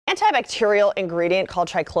Antibacterial ingredient called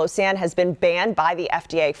triclosan has been banned by the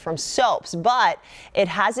FDA from soaps, but it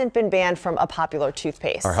hasn't been banned from a popular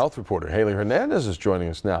toothpaste. Our health reporter Haley Hernandez is joining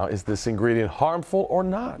us now. Is this ingredient harmful or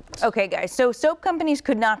not? Okay, guys, so soap companies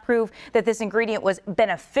could not prove that this ingredient was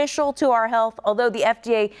beneficial to our health, although the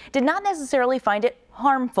FDA did not necessarily find it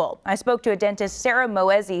harmful. I spoke to a dentist, Sarah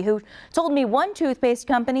Moezi, who told me one toothpaste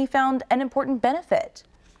company found an important benefit.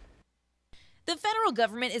 The federal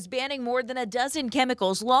government is banning more than a dozen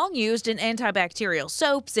chemicals long used in antibacterial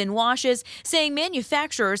soaps and washes, saying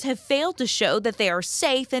manufacturers have failed to show that they are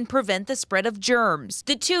safe and prevent the spread of germs.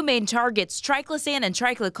 The two main targets, triclosan and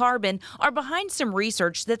triclocarban, are behind some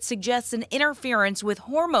research that suggests an interference with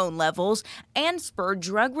hormone levels and spur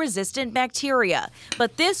drug-resistant bacteria.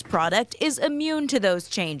 But this product is immune to those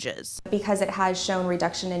changes, because it has shown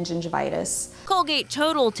reduction in gingivitis. Colgate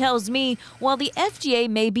Total tells me while the FDA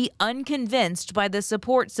may be unconvinced by the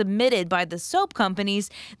support submitted by the soap companies,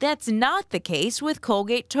 that's not the case with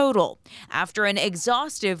Colgate Total. After an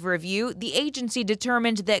exhaustive review, the agency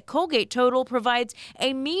determined that Colgate Total provides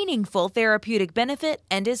a meaningful therapeutic benefit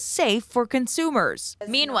and is safe for consumers.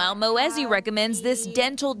 Meanwhile, Moezi recommends this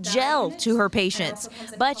dental gel to her patients,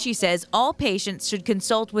 but she says all patients should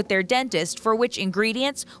consult with their dentist for which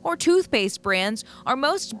ingredients or toothpaste brands are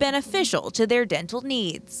most beneficial to their dental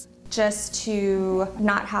needs. Just to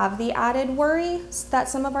not have the added worry that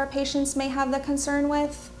some of our patients may have the concern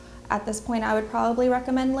with. At this point, I would probably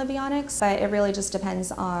recommend Livionics, but it really just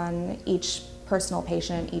depends on each personal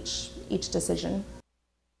patient, each decision.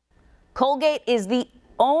 Colgate is the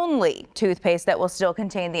only toothpaste that will still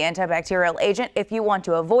contain the antibacterial agent. If you want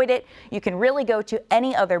to avoid it, you can really go to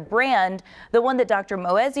any other brand. The one that Dr.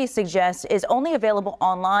 Moezi suggests is only available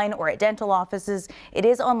online or at dental offices. It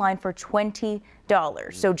is online for $20.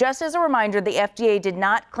 So just as a reminder, the FDA did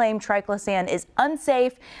not claim triclosan is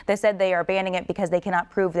unsafe. They said they are banning it because they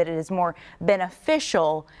cannot prove that it is more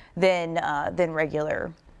beneficial than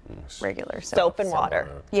regular soap and water.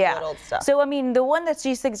 Yeah. Good old stuff. So, I mean, the one that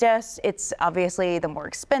she suggests, it's obviously the more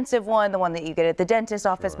expensive one, the one that you get at the dentist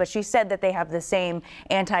office, but she said that they have the same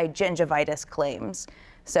anti-gingivitis claims.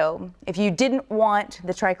 So if you didn't want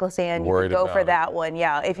the triclosan, you could go for that one.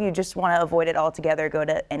 Yeah. If you just want to avoid it altogether, go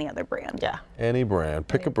to any other brand. Yeah. Any brand.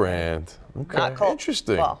 Pick a brand. Okay. Not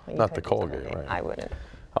Interesting. Well, not the Colgate, right? I wouldn't.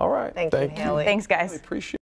 All right. Thank you, Haley. Thanks, guys. Really appreciate it.